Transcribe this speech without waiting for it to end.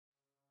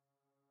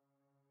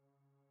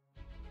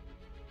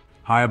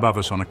High above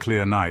us on a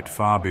clear night,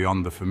 far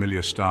beyond the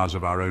familiar stars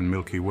of our own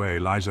Milky Way,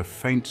 lies a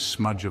faint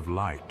smudge of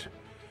light.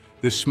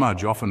 This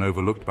smudge, often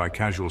overlooked by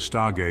casual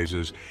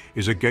stargazers,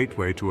 is a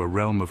gateway to a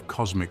realm of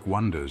cosmic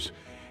wonders.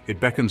 It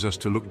beckons us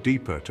to look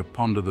deeper, to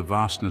ponder the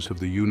vastness of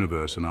the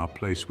universe and our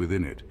place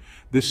within it.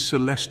 This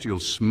celestial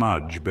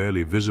smudge,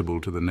 barely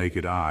visible to the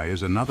naked eye,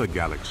 is another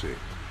galaxy,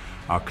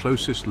 our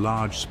closest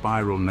large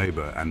spiral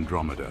neighbor,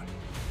 Andromeda.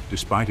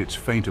 Despite its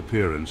faint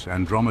appearance,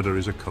 Andromeda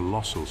is a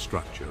colossal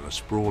structure, a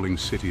sprawling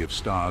city of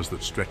stars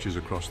that stretches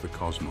across the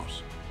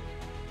cosmos.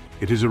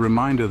 It is a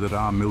reminder that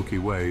our Milky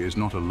Way is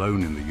not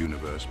alone in the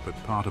universe,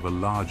 but part of a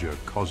larger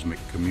cosmic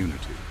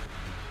community.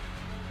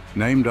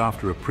 Named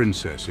after a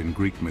princess in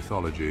Greek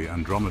mythology,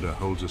 Andromeda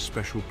holds a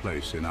special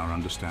place in our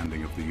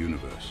understanding of the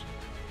universe.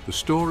 The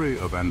story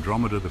of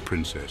Andromeda the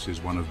princess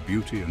is one of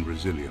beauty and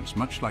resilience,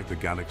 much like the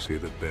galaxy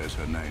that bears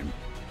her name.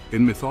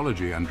 In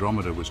mythology,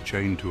 Andromeda was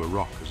chained to a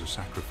rock as a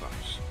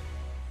sacrifice,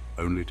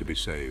 only to be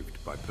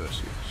saved by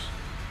Perseus.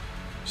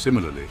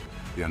 Similarly,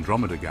 the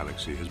Andromeda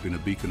Galaxy has been a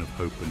beacon of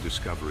hope and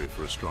discovery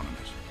for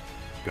astronomers,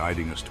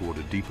 guiding us toward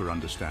a deeper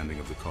understanding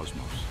of the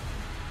cosmos.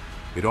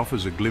 It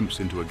offers a glimpse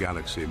into a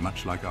galaxy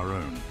much like our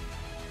own,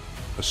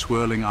 a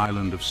swirling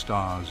island of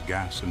stars,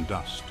 gas and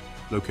dust,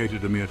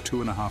 located a mere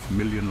 2.5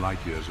 million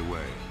light-years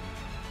away.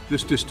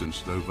 This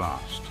distance, though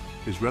vast,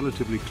 is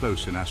relatively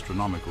close in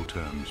astronomical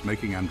terms,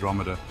 making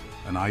Andromeda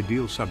an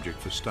ideal subject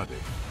for study.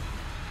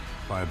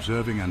 By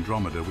observing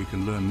Andromeda, we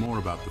can learn more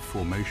about the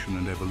formation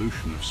and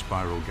evolution of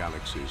spiral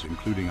galaxies,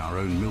 including our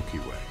own Milky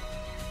Way.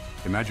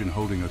 Imagine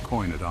holding a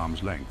coin at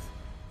arm's length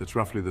that's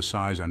roughly the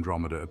size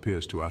Andromeda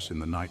appears to us in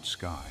the night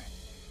sky.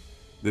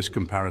 This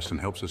comparison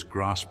helps us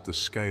grasp the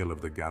scale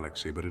of the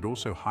galaxy, but it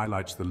also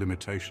highlights the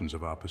limitations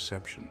of our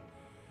perception.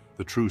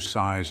 The true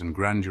size and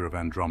grandeur of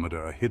Andromeda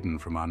are hidden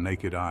from our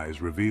naked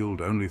eyes,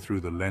 revealed only through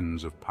the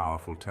lens of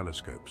powerful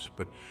telescopes.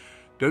 But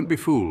don't be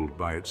fooled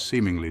by its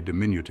seemingly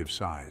diminutive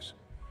size.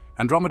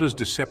 Andromeda's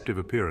deceptive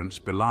appearance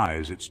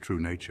belies its true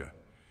nature.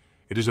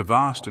 It is a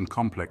vast and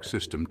complex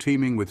system,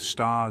 teeming with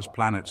stars,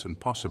 planets, and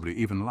possibly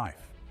even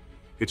life.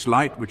 Its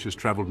light, which has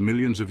traveled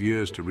millions of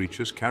years to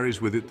reach us,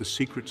 carries with it the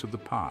secrets of the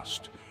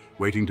past,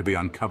 waiting to be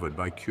uncovered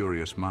by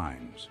curious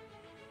minds.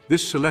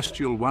 This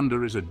celestial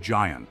wonder is a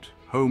giant,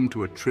 home to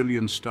 1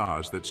 trillion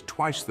stars that's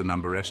twice the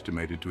number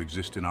estimated to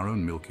exist in our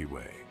own Milky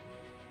Way.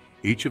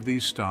 Each of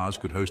these stars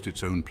could host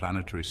its own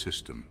planetary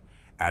system,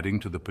 adding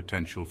to the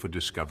potential for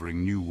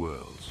discovering new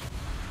worlds.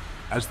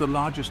 As the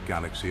largest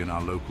galaxy in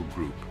our local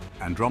group,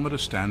 Andromeda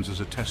stands as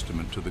a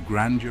testament to the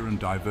grandeur and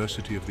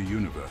diversity of the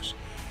universe,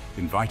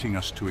 inviting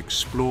us to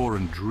explore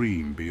and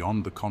dream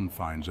beyond the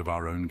confines of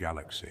our own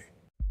galaxy.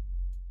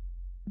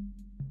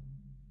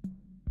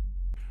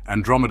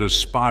 Andromeda's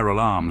spiral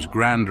arms,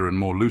 grander and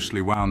more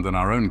loosely wound than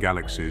our own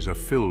galaxies, are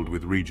filled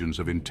with regions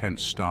of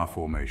intense star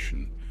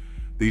formation.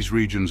 These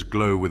regions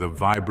glow with a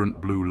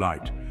vibrant blue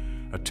light,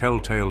 a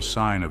telltale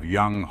sign of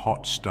young,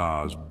 hot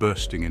stars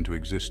bursting into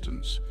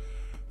existence.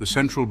 The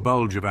central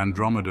bulge of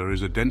Andromeda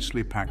is a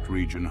densely packed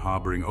region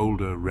harboring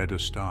older, redder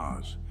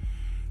stars.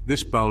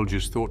 This bulge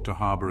is thought to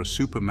harbor a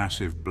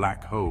supermassive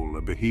black hole,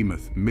 a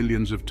behemoth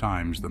millions of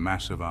times the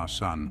mass of our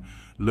Sun,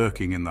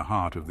 lurking in the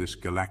heart of this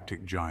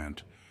galactic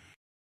giant.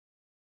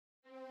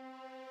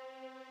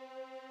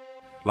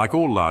 Like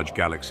all large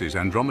galaxies,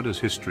 Andromeda's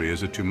history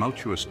is a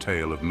tumultuous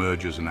tale of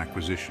mergers and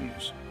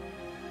acquisitions.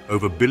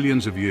 Over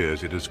billions of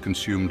years, it has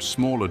consumed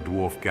smaller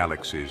dwarf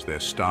galaxies, their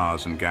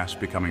stars and gas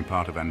becoming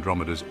part of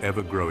Andromeda's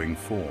ever-growing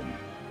form.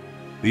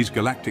 These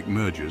galactic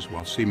mergers,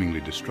 while seemingly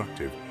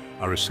destructive,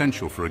 are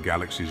essential for a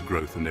galaxy's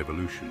growth and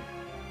evolution.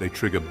 They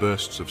trigger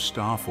bursts of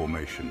star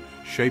formation,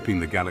 shaping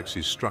the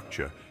galaxy's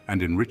structure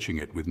and enriching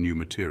it with new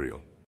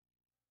material.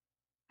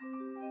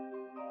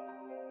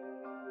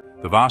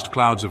 The vast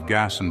clouds of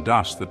gas and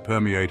dust that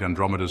permeate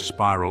Andromeda's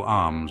spiral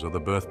arms are the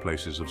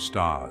birthplaces of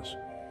stars.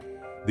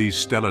 These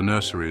stellar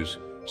nurseries,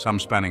 some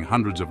spanning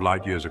hundreds of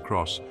light-years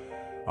across,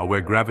 are where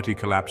gravity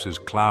collapses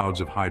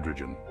clouds of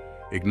hydrogen,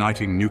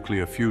 igniting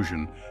nuclear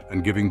fusion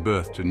and giving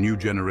birth to new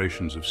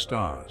generations of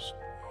stars.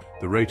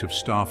 The rate of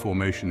star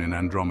formation in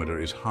Andromeda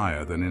is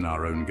higher than in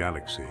our own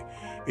galaxy,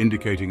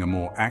 indicating a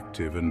more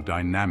active and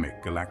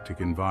dynamic galactic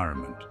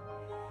environment.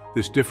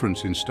 This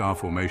difference in star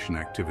formation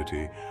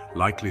activity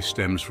likely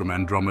stems from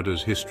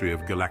Andromeda's history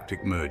of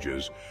galactic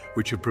mergers,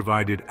 which have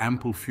provided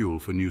ample fuel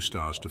for new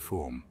stars to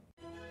form.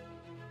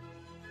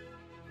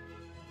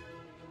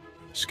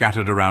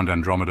 Scattered around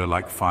Andromeda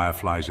like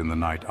fireflies in the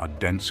night are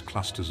dense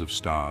clusters of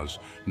stars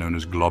known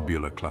as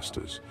globular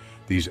clusters.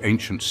 These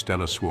ancient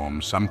stellar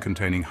swarms, some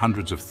containing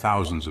hundreds of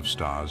thousands of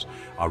stars,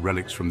 are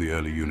relics from the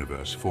early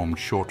universe, formed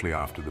shortly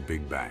after the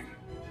Big Bang.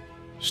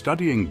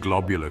 Studying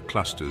globular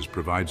clusters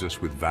provides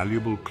us with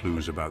valuable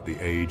clues about the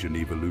age and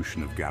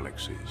evolution of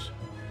galaxies.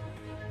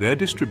 Their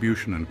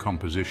distribution and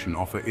composition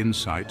offer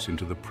insights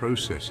into the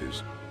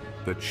processes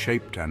that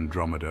shaped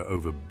Andromeda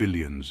over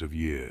billions of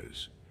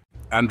years.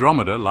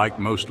 Andromeda, like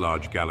most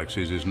large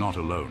galaxies, is not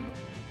alone.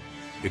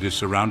 It is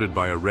surrounded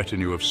by a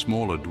retinue of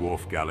smaller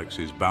dwarf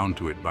galaxies bound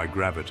to it by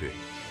gravity.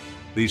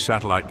 These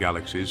satellite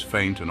galaxies,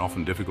 faint and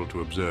often difficult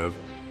to observe,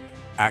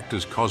 act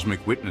as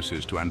cosmic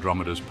witnesses to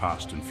Andromeda's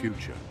past and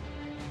future.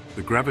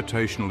 The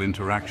gravitational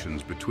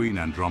interactions between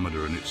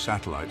Andromeda and its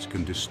satellites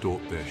can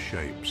distort their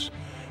shapes,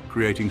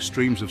 creating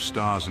streams of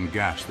stars and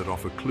gas that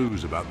offer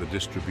clues about the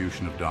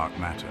distribution of dark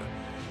matter,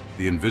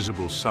 the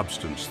invisible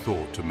substance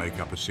thought to make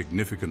up a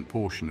significant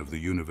portion of the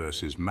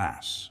universe's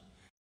mass.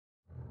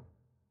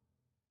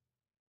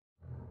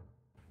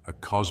 A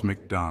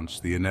cosmic dance,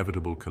 the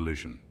inevitable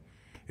collision.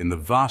 In the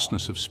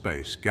vastness of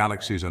space,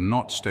 galaxies are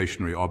not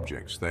stationary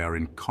objects. They are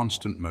in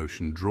constant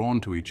motion,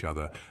 drawn to each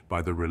other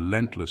by the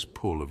relentless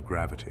pull of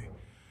gravity.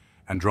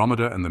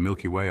 Andromeda and the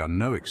Milky Way are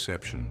no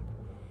exception.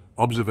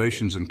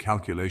 Observations and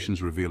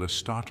calculations reveal a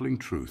startling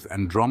truth.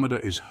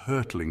 Andromeda is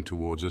hurtling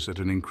towards us at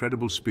an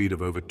incredible speed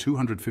of over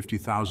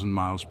 250,000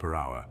 miles per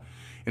hour.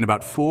 In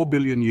about 4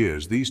 billion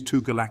years, these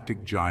two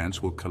galactic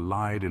giants will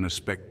collide in a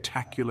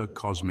spectacular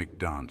cosmic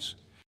dance.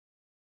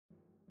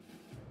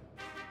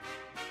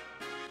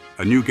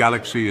 A new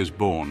galaxy is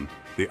born,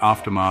 the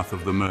aftermath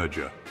of the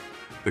merger.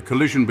 The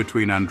collision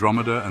between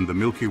Andromeda and the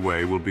Milky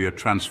Way will be a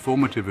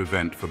transformative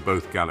event for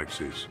both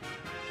galaxies.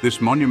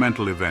 This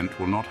monumental event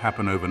will not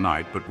happen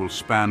overnight, but will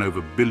span over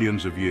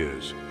billions of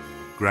years,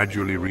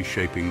 gradually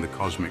reshaping the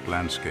cosmic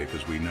landscape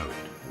as we know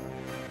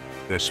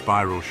it. Their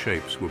spiral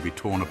shapes will be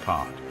torn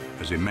apart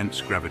as immense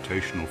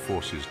gravitational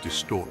forces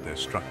distort their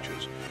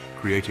structures,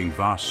 creating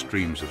vast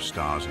streams of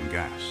stars and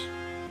gas.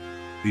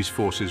 These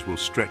forces will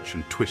stretch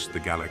and twist the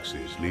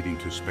galaxies, leading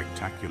to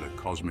spectacular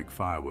cosmic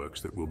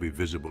fireworks that will be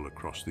visible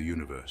across the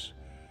universe.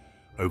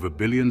 Over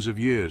billions of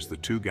years, the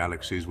two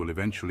galaxies will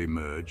eventually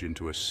merge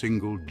into a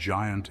single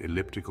giant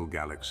elliptical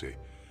galaxy,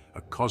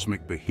 a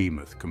cosmic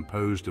behemoth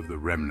composed of the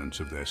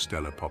remnants of their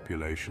stellar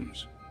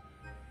populations.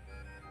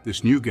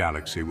 This new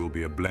galaxy will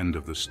be a blend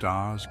of the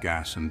stars,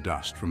 gas, and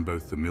dust from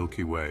both the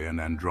Milky Way and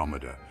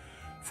Andromeda,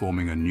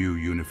 forming a new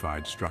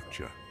unified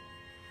structure.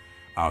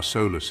 Our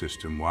solar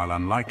system, while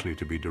unlikely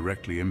to be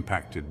directly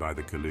impacted by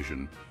the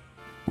collision,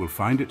 will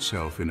find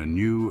itself in a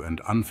new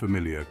and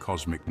unfamiliar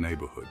cosmic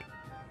neighborhood.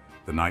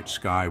 The night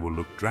sky will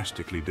look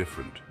drastically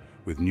different,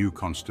 with new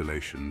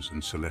constellations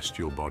and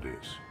celestial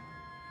bodies.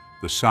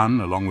 The Sun,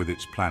 along with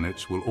its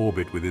planets, will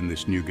orbit within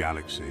this new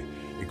galaxy,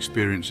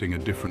 experiencing a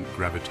different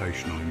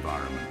gravitational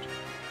environment.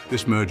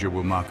 This merger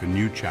will mark a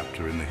new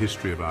chapter in the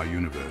history of our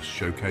universe,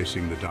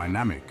 showcasing the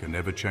dynamic and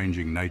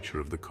ever-changing nature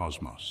of the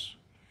cosmos.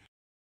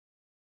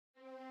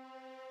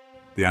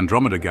 The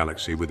Andromeda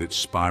Galaxy, with its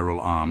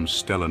spiral arms,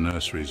 stellar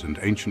nurseries, and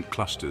ancient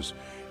clusters,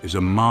 is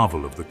a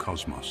marvel of the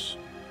cosmos.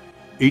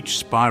 Each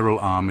spiral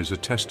arm is a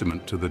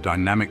testament to the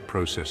dynamic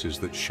processes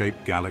that shape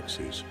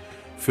galaxies,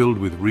 filled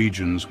with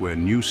regions where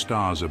new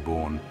stars are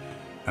born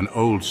and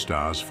old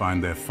stars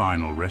find their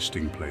final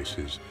resting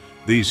places.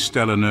 These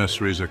stellar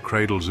nurseries are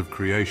cradles of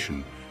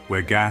creation,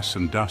 where gas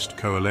and dust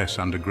coalesce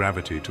under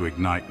gravity to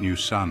ignite new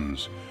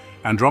suns.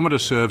 Andromeda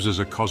serves as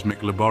a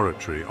cosmic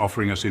laboratory,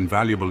 offering us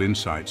invaluable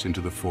insights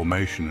into the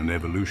formation and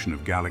evolution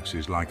of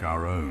galaxies like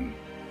our own.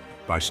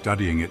 By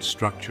studying its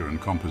structure and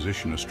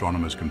composition,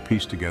 astronomers can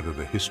piece together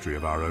the history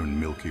of our own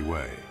Milky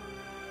Way.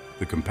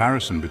 The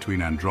comparison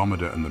between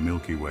Andromeda and the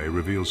Milky Way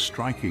reveals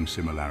striking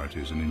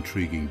similarities and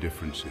intriguing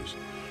differences,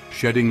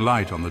 shedding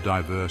light on the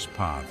diverse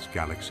paths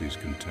galaxies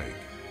can take.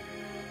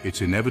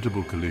 Its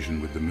inevitable collision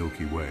with the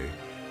Milky Way,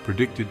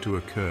 predicted to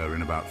occur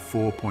in about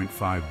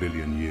 4.5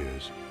 billion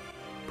years,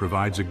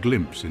 provides a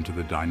glimpse into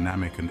the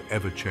dynamic and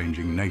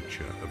ever-changing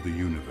nature of the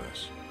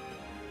universe.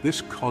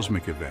 This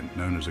cosmic event,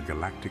 known as a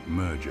galactic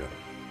merger,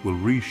 will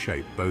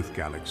reshape both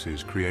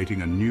galaxies,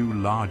 creating a new,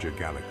 larger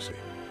galaxy.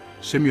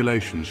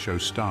 Simulations show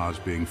stars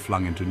being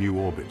flung into new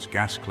orbits,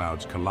 gas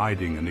clouds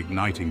colliding and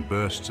igniting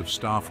bursts of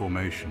star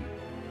formation,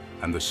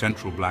 and the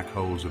central black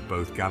holes of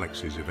both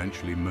galaxies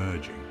eventually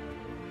merging.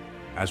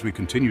 As we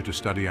continue to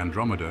study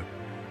Andromeda,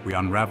 we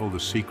unravel the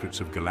secrets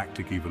of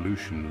galactic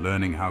evolution,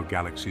 learning how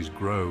galaxies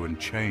grow and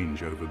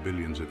change over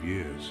billions of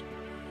years.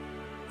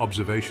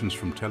 Observations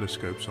from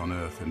telescopes on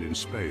Earth and in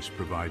space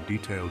provide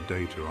detailed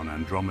data on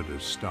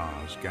Andromeda's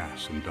stars,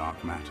 gas, and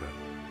dark matter.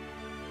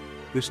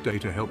 This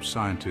data helps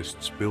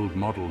scientists build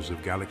models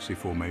of galaxy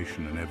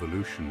formation and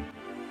evolution,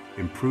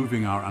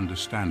 improving our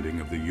understanding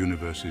of the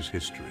universe's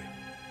history.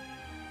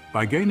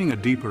 By gaining a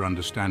deeper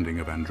understanding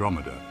of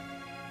Andromeda,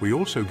 we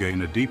also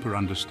gain a deeper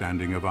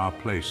understanding of our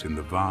place in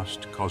the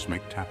vast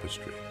cosmic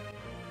tapestry.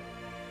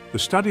 The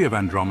study of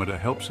Andromeda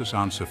helps us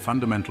answer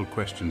fundamental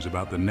questions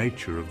about the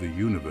nature of the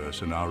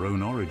universe and our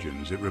own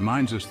origins. It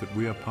reminds us that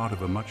we are part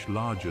of a much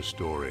larger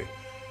story,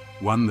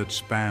 one that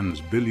spans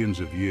billions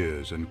of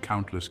years and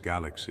countless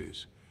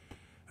galaxies.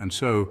 And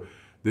so,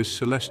 this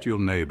celestial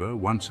neighbor,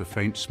 once a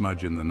faint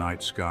smudge in the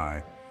night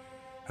sky,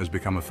 has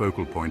become a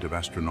focal point of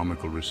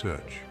astronomical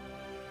research.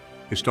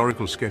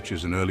 Historical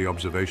sketches and early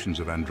observations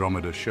of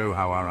Andromeda show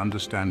how our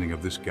understanding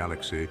of this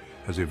galaxy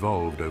has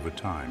evolved over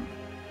time.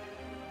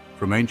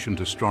 From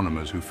ancient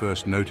astronomers who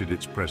first noted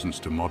its presence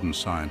to modern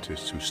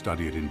scientists who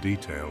study it in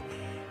detail,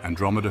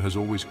 Andromeda has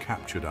always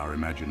captured our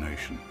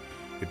imagination.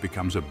 It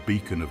becomes a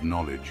beacon of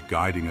knowledge,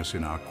 guiding us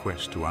in our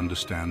quest to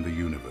understand the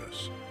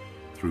universe.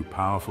 Through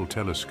powerful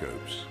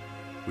telescopes,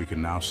 we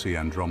can now see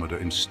Andromeda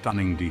in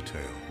stunning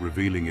detail,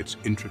 revealing its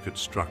intricate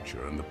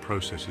structure and the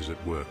processes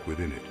at work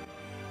within it.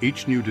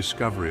 Each new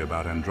discovery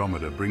about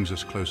Andromeda brings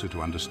us closer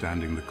to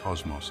understanding the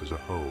cosmos as a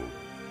whole.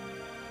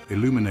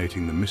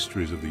 Illuminating the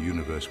mysteries of the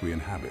universe we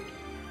inhabit,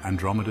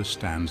 Andromeda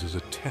stands as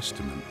a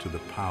testament to the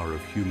power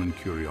of human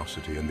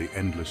curiosity and the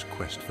endless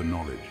quest for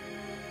knowledge.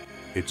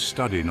 Its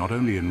study not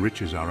only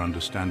enriches our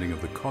understanding of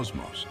the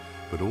cosmos,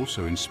 but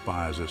also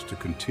inspires us to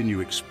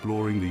continue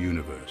exploring the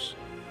universe,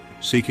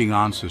 seeking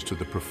answers to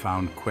the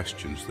profound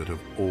questions that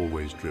have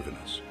always driven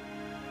us.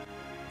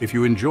 If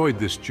you enjoyed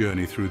this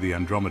journey through the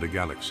Andromeda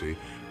Galaxy,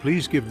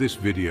 please give this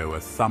video a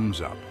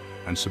thumbs up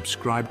and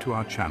subscribe to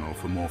our channel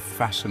for more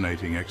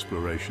fascinating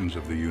explorations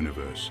of the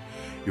universe.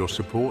 Your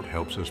support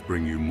helps us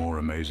bring you more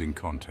amazing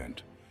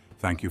content.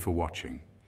 Thank you for watching.